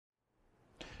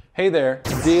Hey there,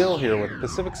 Dale here with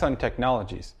Pacific Sun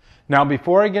Technologies. Now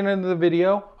before I get into the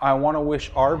video, I want to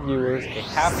wish our viewers a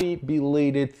happy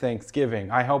belated Thanksgiving.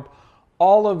 I hope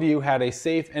all of you had a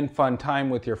safe and fun time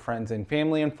with your friends and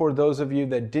family, and for those of you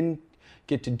that didn't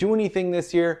get to do anything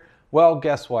this year, well,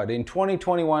 guess what? In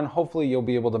 2021, hopefully you'll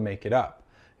be able to make it up.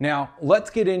 Now,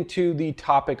 let's get into the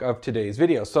topic of today's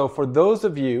video. So for those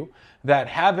of you that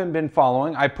haven't been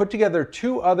following, I put together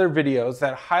two other videos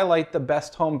that highlight the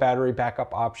best home battery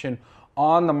backup option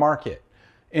on the market.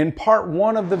 In part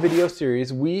one of the video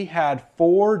series, we had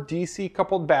 4 DC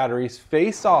coupled batteries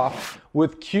face off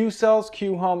with qcells,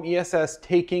 qhome, ESS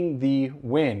taking the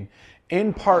win.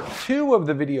 In part 2 of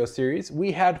the video series,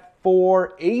 we had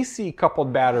 4 AC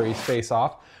coupled batteries face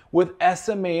off with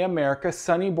SMA America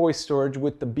Sunny Boy storage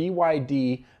with the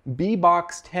BYD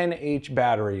B-Box 10H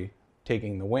battery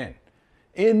taking the win.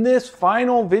 In this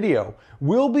final video,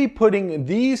 we'll be putting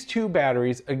these two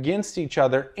batteries against each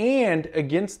other and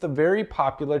against the very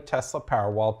popular Tesla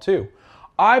Powerwall 2.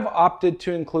 I've opted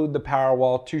to include the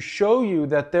Powerwall to show you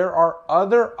that there are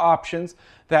other options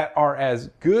that are as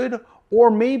good or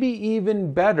maybe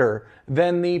even better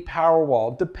than the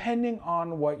Powerwall, depending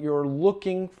on what you're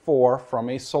looking for from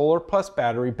a solar plus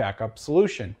battery backup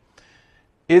solution.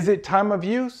 Is it time of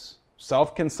use,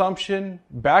 self-consumption,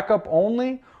 backup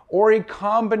only, or a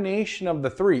combination of the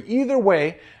three? Either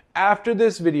way, after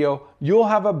this video, you'll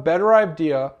have a better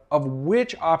idea of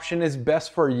which option is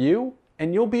best for you,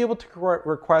 and you'll be able to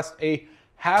request a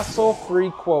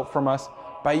hassle-free quote from us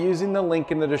by using the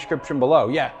link in the description below.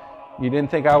 Yeah, you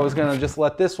didn't think I was gonna just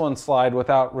let this one slide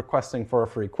without requesting for a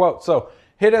free quote. So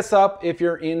hit us up if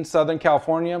you're in Southern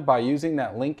California by using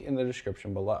that link in the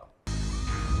description below.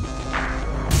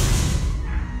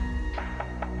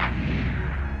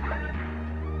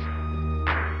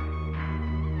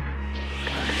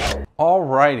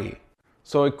 Alrighty,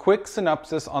 so a quick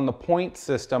synopsis on the point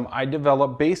system I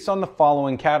developed based on the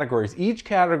following categories. Each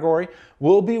category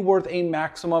will be worth a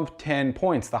maximum of 10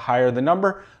 points. The higher the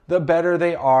number, the better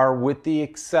they are, with the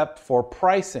except for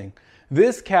pricing.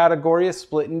 This category is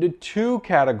split into 2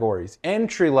 categories,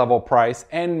 entry-level price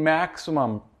and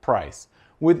maximum price,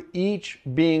 with each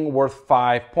being worth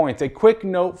 5 points. A quick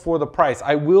note for the price.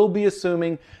 I will be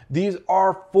assuming these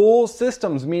are full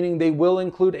systems, meaning they will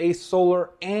include a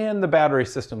solar and the battery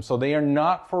system, so they are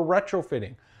not for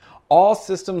retrofitting. All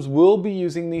systems will be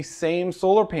using the same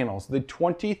solar panels, the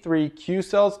 23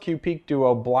 qcells QPeak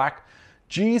Duo Black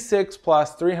G6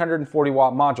 Plus 340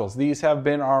 watt modules. These have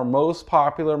been our most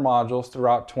popular modules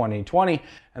throughout 2020,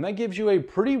 and that gives you a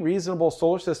pretty reasonable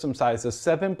solar system size of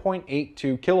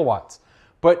 7.82 kilowatts.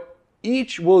 But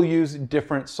each will use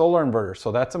different solar inverters,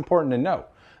 so that's important to note.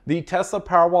 The Tesla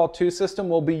Powerwall 2 system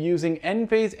will be using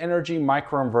Enphase Energy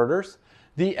microinverters.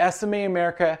 The SMA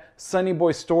America Sunny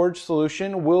Boy storage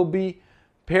solution will be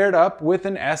paired up with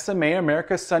an SMA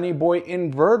America Sunny Boy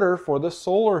inverter for the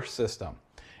solar system.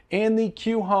 And the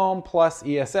qhome plus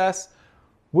ESS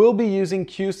will be using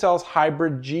qcells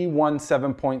hybrid G1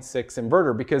 7.6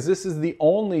 inverter, because this is the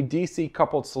only DC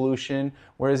coupled solution,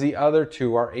 whereas the other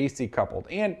two are AC coupled.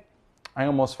 And I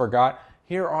almost forgot,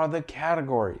 here are the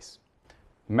categories.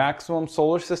 Maximum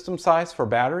solar system size for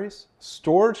batteries,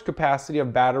 storage capacity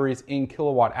of batteries in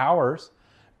kilowatt hours,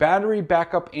 battery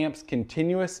backup amps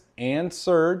continuous and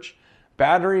surge,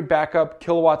 battery backup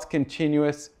kilowatts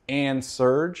continuous and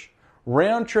surge,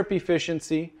 round trip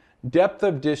efficiency, depth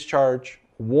of discharge,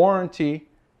 warranty,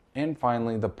 and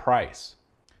finally the price.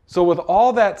 So with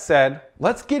all that said,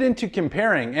 let's get into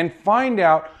comparing and find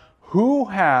out who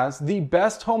has the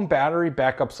best home battery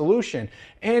backup solution.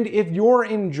 And if you're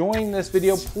enjoying this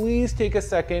video, please take a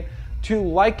second to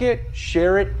like it,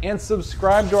 share it, and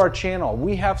subscribe to our channel.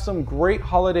 We have some great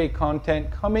holiday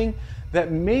content coming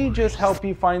that may just help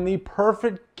you find the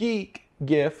perfect geek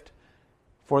gift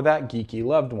for that geeky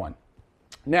loved one.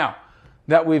 Now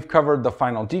that we've covered the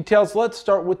final details, let's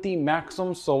start with the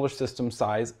maximum solar system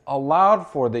size allowed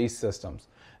for these systems.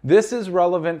 This is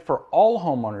relevant for all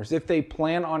homeowners if they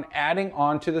plan on adding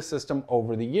on to the system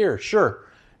over the years. Sure,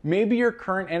 maybe your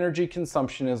current energy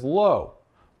consumption is low,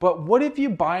 but what if you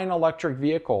buy an electric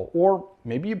vehicle, or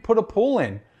maybe you put a pool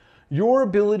in? Your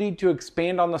ability to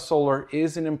expand on the solar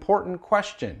is an important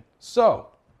question. So,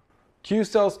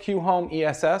 qcells qhome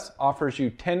ESS offers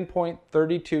you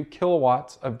 10.32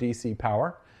 kilowatts of DC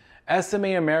power.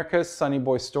 SMA America's Sunny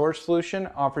Boy storage solution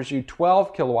offers you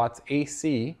 12 kilowatts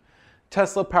AC.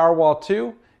 Tesla Powerwall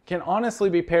 2 can honestly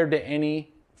be paired to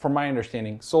any, from my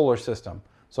understanding, solar system,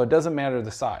 so it doesn't matter the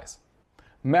size.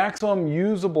 Maximum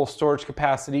usable storage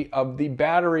capacity of the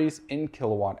batteries in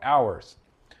kilowatt hours.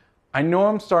 I know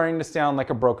I'm starting to sound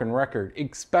like a broken record,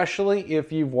 especially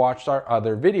if you've watched our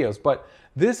other videos, but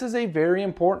this is a very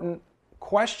important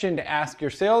question to ask your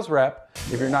sales rep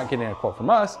if you're not getting a quote from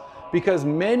us, because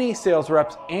many sales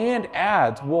reps and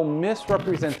ads will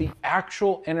misrepresent the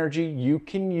actual energy you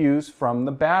can use from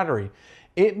the battery.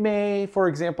 It may, for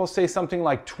example, say something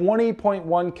like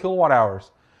 20.1 kilowatt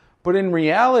hours, but in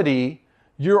reality,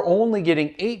 you're only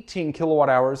getting 18 kilowatt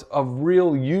hours of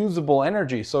real usable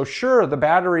energy. So sure, the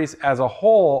batteries as a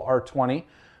whole are 20,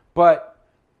 but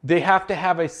they have to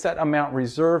have a set amount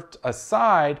reserved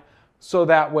aside so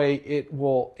that way it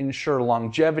will ensure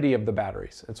longevity of the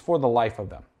batteries. It's for the life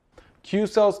of them.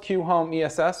 qcells qhome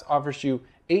ESS offers you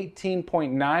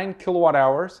 18.9 kilowatt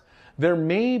hours. There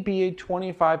may be a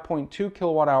 25.2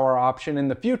 kilowatt hour option in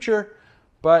the future,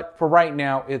 but for right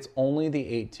now, it's only the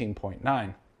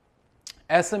 18.9.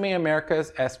 SMA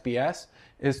America's SBS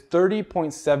is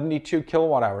 30.72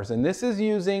 kilowatt hours, and this is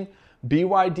using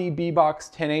BYD B-Box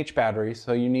 10H batteries,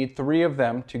 so you need 3 of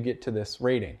them to get to this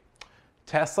rating.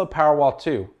 Tesla Powerwall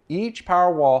 2. Each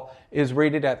Powerwall is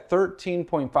rated at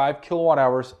 13.5 kilowatt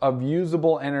hours of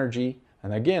usable energy,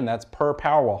 and again, that's per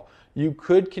Powerwall. You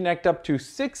could connect up to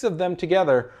 6 of them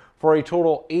together for a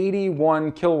total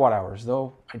 81 kilowatt hours,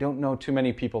 though I don't know too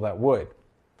many people that would.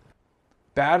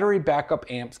 Battery backup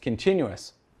amps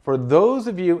continuous. For those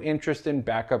of you interested in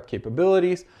backup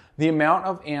capabilities, the amount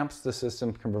of amps the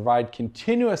system can provide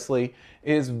continuously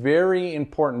is very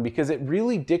important because it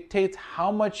really dictates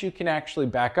how much you can actually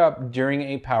back up during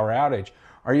a power outage.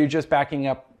 Are you just backing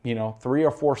up, 3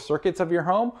 or 4 circuits of your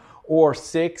home, or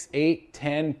 6, 8,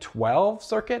 10, 12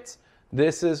 circuits?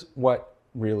 This is what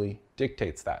really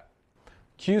dictates that.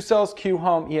 qcells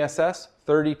qhome ESS,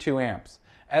 32 amps.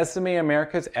 SMA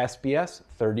America's SBS,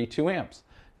 32 amps.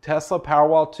 Tesla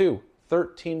Powerwall 2,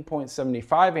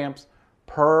 13.75 amps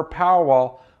per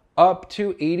Powerwall, up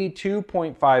to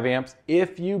 82.5 amps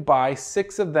if you buy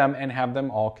 6 of them and have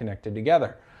them all connected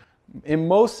together. In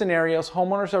most scenarios,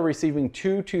 homeowners are receiving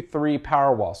 2 to 3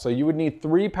 Powerwalls. So you would need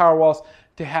 3 Powerwalls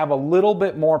to have a little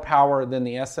bit more power than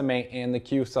the SMA and the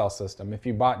qcell system. If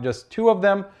you bought just 2 of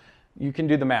them, you can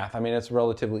do the math. I mean, it's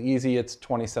relatively easy. It's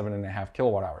 27.5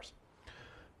 kilowatt hours.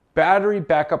 Battery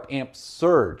backup amp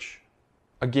surge.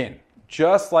 Again,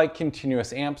 just like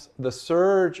continuous amps, the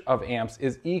surge of amps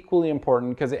is equally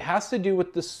important because it has to do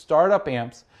with the startup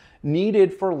amps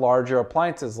needed for larger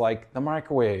appliances like the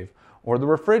microwave or the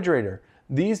refrigerator.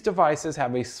 These devices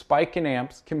have a spike in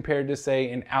amps compared to,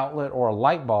 say, an outlet or a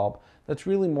light bulb that's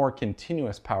really more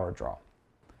continuous power draw.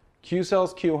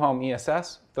 qcells qhome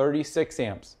ESS, 36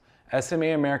 amps. SMA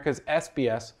America's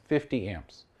SBS, 50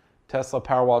 amps. Tesla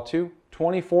Powerwall 2,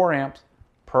 24 amps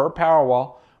per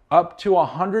Powerwall, up to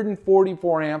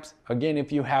 144 amps, again,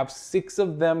 if you have 6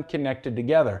 of them connected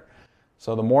together.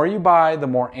 So the more you buy, the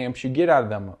more amps you get out of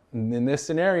them. In this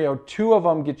scenario, 2 of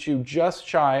them get you just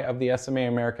shy of the SMA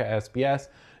America SBS.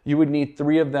 You would need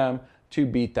 3 of them to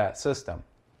beat that system.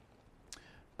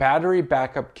 Battery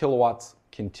backup kilowatts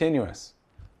continuous.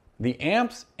 The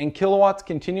amps and kilowatts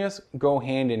continuous go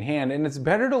hand in hand, and it's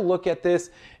better to look at this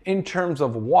in terms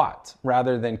of watts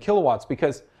rather than kilowatts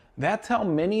because that's how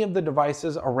many of the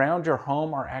devices around your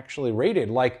home are actually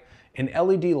rated. Like an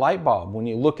LED light bulb, when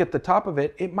you look at the top of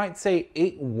it, it might say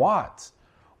 8 watts.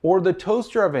 Or the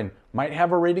toaster oven might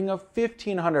have a rating of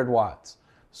 1500 watts.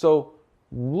 So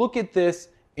look at this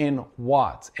in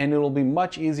watts, and it'll be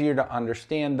much easier to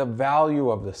understand the value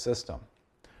of the system.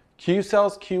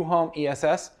 qcells qhome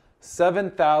ESS,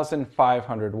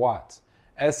 7,500 watts.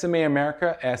 SMA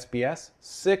America SBS,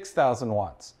 6,000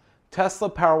 watts. Tesla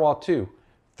Powerwall 2,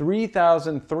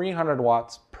 3,300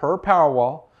 watts per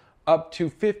Powerwall, up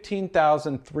to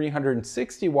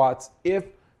 15,360 watts if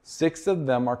 6 of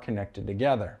them are connected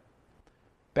together.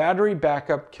 Battery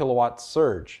backup kilowatt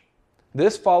surge.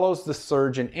 This follows the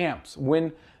surge in amps.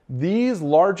 When these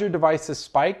larger devices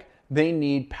spike, they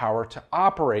need power to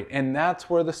operate, and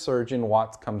that's where the surge in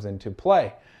watts comes into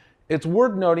play. It's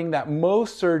worth noting that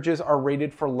most surges are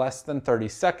rated for less than 30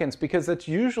 seconds because that's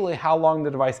usually how long the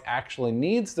device actually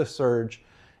needs the surge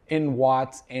in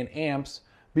watts and amps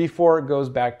before it goes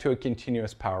back to a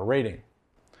continuous power rating.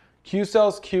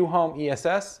 qcells qhome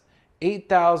ESS,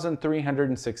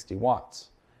 8,360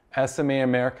 watts. SMA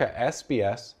America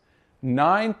SBS,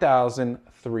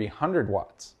 9,300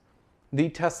 watts. The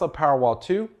Tesla Powerwall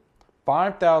 2,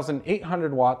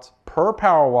 5,800 watts per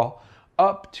Powerwall,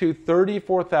 up to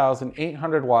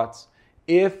 34,800 watts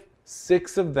if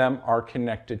 6 of them are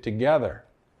connected together.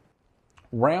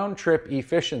 Round trip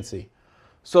efficiency.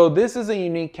 So this is a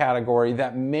unique category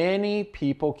that many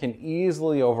people can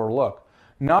easily overlook.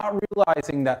 not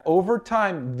realizing that over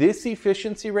time, this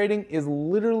efficiency rating is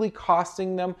literally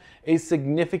costing them a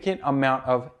significant amount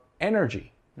of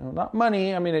energy. Not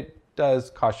money, I mean, it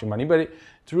does cost you money, but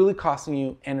it's really costing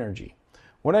you energy.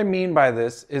 What I mean by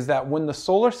this is that when the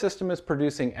solar system is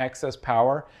producing excess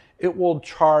power, it will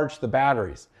charge the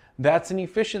batteries. That's an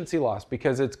efficiency loss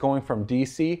because it's going from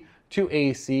DC to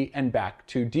AC and back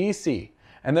to DC.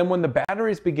 And then when the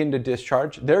batteries begin to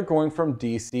discharge, they're going from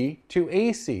DC to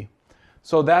AC.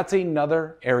 So that's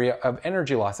another area of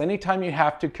energy loss. Anytime you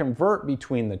have to convert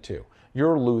between the two,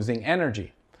 you're losing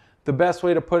energy. The best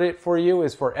way to put it for you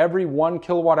is for every 1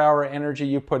 kilowatt hour energy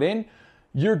you put in,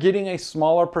 you're getting a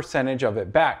smaller percentage of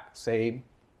it back, say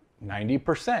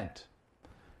 90%.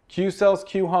 qcells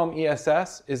qhome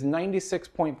ESS is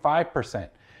 96.5%.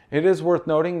 It is worth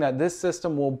noting that this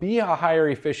system will be a higher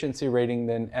efficiency rating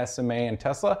than SMA and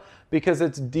Tesla because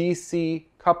it's DC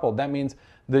coupled. That means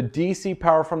the DC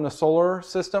power from the solar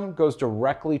system goes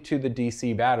directly to the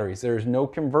DC batteries. There's no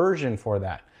conversion for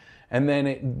that. And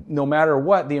then no matter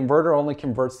what, the inverter only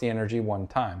converts the energy one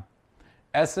time.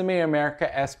 SMA America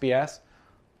SBS,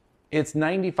 it's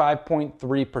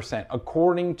 95.3%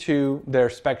 according to their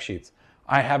spec sheets.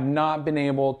 I have not been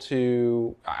able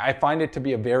to, I find it to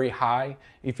be a very high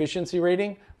efficiency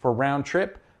rating for round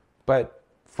trip, but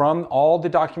from all the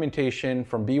documentation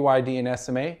from BYD and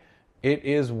SMA, it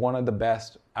is one of the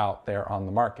best out there on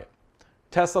the market.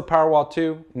 Tesla Powerwall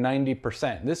 2,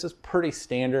 90%. This is pretty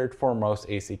standard for most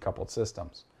AC coupled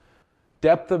systems.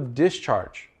 Depth of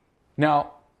discharge.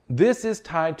 Now, this is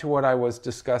tied to what I was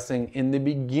discussing in the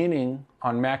beginning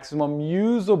on maximum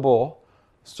usable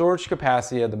storage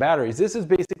capacity of the batteries. This is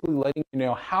basically letting you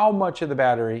know how much of the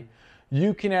battery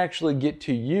you can actually get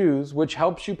to use, which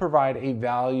helps you provide a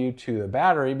value to the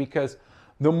battery because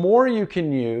the more you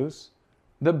can use,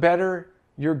 the better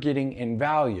you're getting in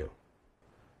value.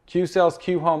 qcells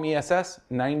qhome ESS,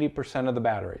 90% of the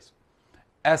batteries.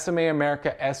 SMA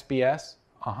America SBS,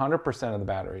 100% of the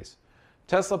batteries.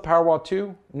 Tesla Powerwall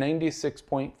 2,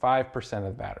 96.5% of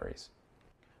the batteries.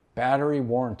 Battery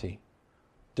warranty.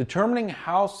 Determining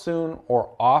how soon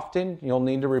or often you'll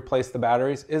need to replace the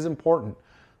batteries is important.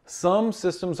 Some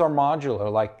systems are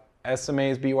modular, like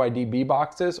SMA's BYD B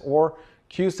boxes or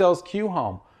qcells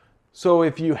qhome. So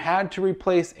if you had to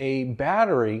replace a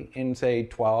battery in say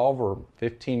 12 or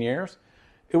 15 years,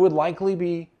 it would likely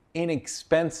be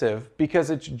inexpensive because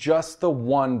it's just the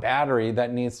one battery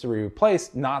that needs to be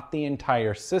replaced, not the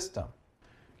entire system.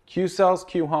 qcells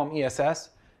qhome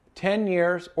ESS, 10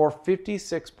 years or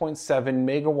 56.7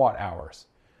 megawatt hours.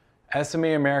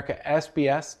 SMA America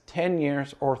SBS, 10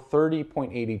 years or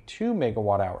 30.82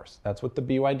 megawatt hours. That's with the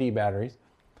BYD batteries.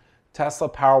 Tesla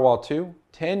Powerwall 2,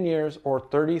 10 years or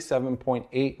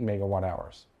 37.8 megawatt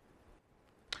hours.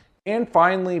 And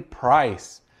finally,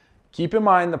 price. Keep in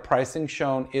mind the pricing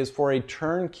shown is for a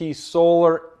turnkey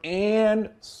solar and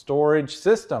storage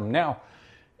system. Now,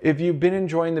 if you've been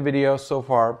enjoying the video so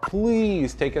far,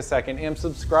 please take a second and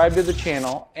subscribe to the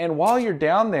channel. And while you're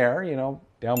down there,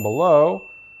 down below,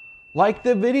 like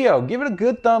the video, give it a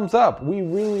good thumbs up. We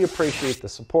really appreciate the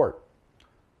support.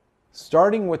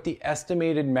 Starting with the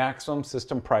estimated maximum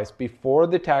system price before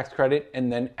the tax credit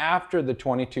and then after the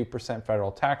 22%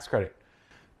 federal tax credit.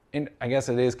 And I guess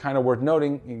it is kind of worth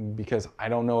noting because I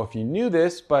don't know if you knew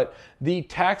this, but the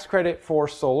tax credit for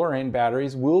solar and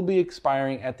batteries will be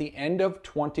expiring at the end of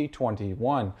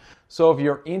 2021. So if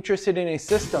you're interested in a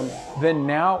system, then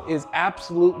now is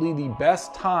absolutely the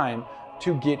best time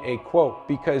to get a quote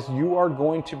because you are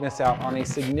going to miss out on a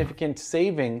significant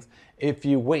savings if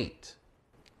you wait.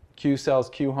 qcells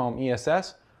qhome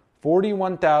ESS,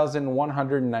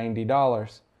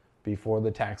 $41,190 before the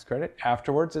tax credit.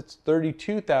 Afterwards, it's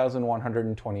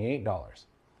 $32,128.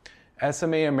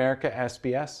 SMA America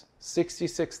SBS,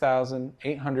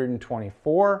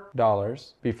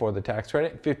 $66,824 before the tax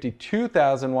credit,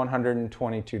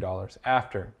 $52,122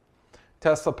 after.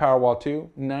 Tesla Powerwall 2,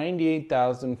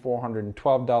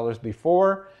 $98,412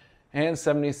 before and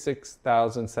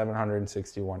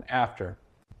 $76,761 after.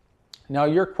 Now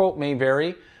your quote may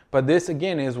vary, but this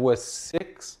again is with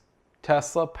 6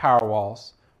 Tesla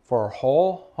Powerwalls for a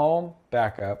whole home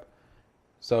backup.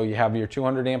 So you have your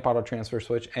 200 amp auto transfer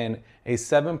switch and a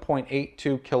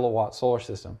 7.82 kilowatt solar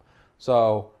system.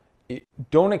 So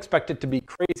don't expect it to be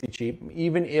crazy cheap,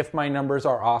 even if my numbers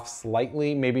are off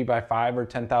slightly, maybe by $5,000 or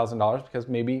 $10,000, because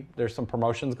maybe there's some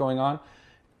promotions going on.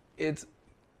 It's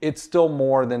still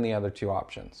more than the other two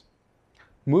options.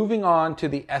 Moving on to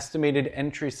the estimated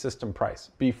entry system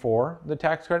price before the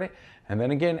tax credit, and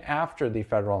then again after the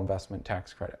federal investment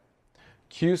tax credit.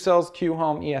 qcells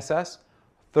qhome ESS,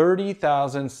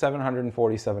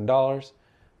 $30,747.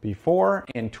 before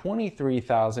and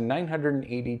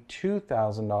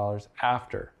 $23,982,000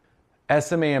 after.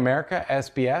 SMA America,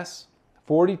 SBS,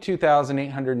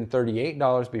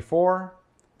 $42,838 before,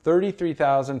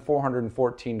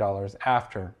 $33,414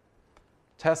 after.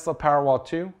 Tesla Powerwall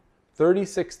 2,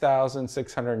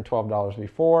 $36,612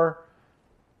 before,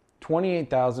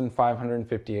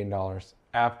 $28,558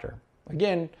 after.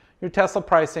 Again, your Tesla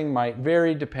pricing might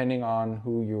vary depending on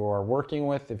who you are working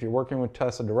with, if you're working with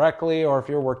Tesla directly or if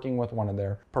you're working with one of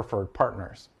their preferred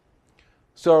partners.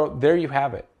 So there you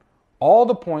have it. All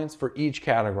the points for each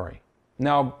category.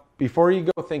 Now, before you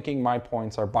go thinking my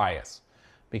points are biased,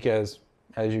 because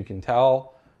as you can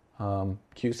tell,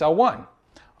 qcell won.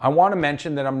 I want to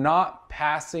mention that I'm not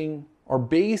passing or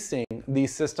basing the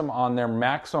system on their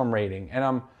maximum rating, and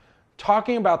I'm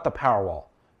talking about the Powerwall.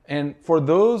 And for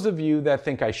those of you that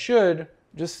think I should,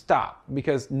 just stop,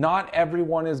 because not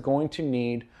everyone is going to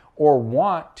need or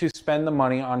want to spend the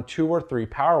money on 2 or 3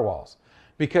 Powerwalls.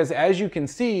 Because as you can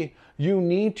see, you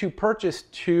need to purchase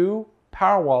 2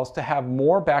 Powerwalls to have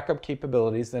more backup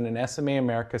capabilities than an SMA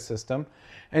America system,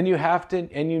 and you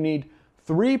need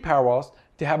 3 Powerwalls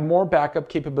to have more backup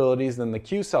capabilities than the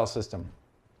qcell system.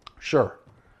 Sure,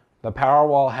 the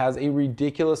Powerwall has a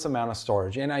ridiculous amount of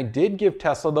storage, and I did give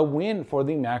Tesla the win for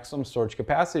the maximum storage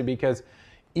capacity because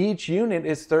each unit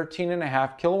is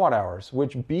 13.5 kilowatt hours,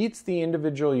 which beats the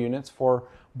individual units for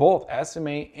both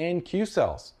SMA and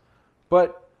qcells.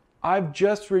 But I've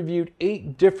just reviewed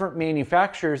 8 different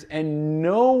manufacturers and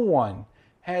no one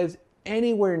has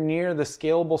anywhere near the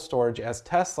scalable storage as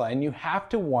Tesla, and you have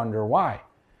to wonder why.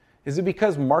 Is it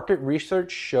because market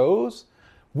research shows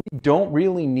we don't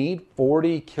really need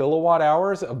 40 kilowatt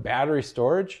hours of battery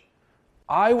storage?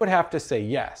 I would have to say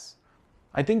yes.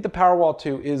 I think the Powerwall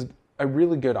 2 is a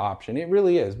really good option. It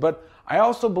really is. But I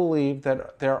also believe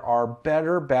that there are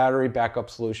better battery backup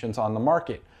solutions on the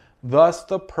market. Thus,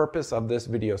 the purpose of this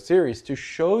video series, to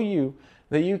show you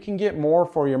that you can get more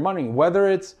for your money, whether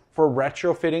it's for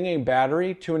retrofitting a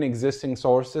battery to an existing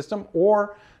solar system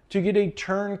or to get a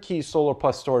turnkey solar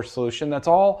plus storage solution that's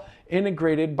all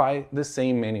integrated by the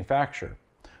same manufacturer.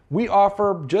 We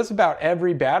offer just about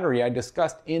every battery I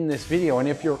discussed in this video, and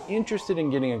if you're interested in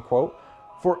getting a quote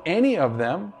for any of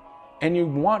them and you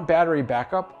want battery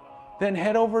backup, then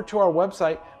head over to our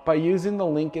website by using the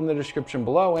link in the description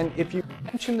below. And if you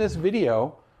mention this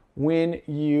video when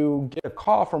you get a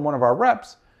call from one of our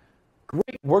reps,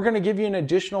 great, we're going to give you an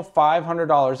additional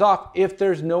 $500 off if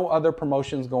there's no other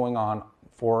promotions going on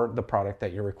for the product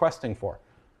that you're requesting for.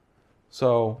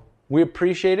 So we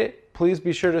appreciate it. Please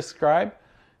be sure to subscribe.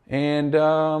 And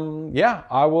yeah,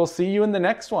 I will see you in the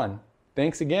next one.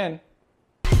 Thanks again.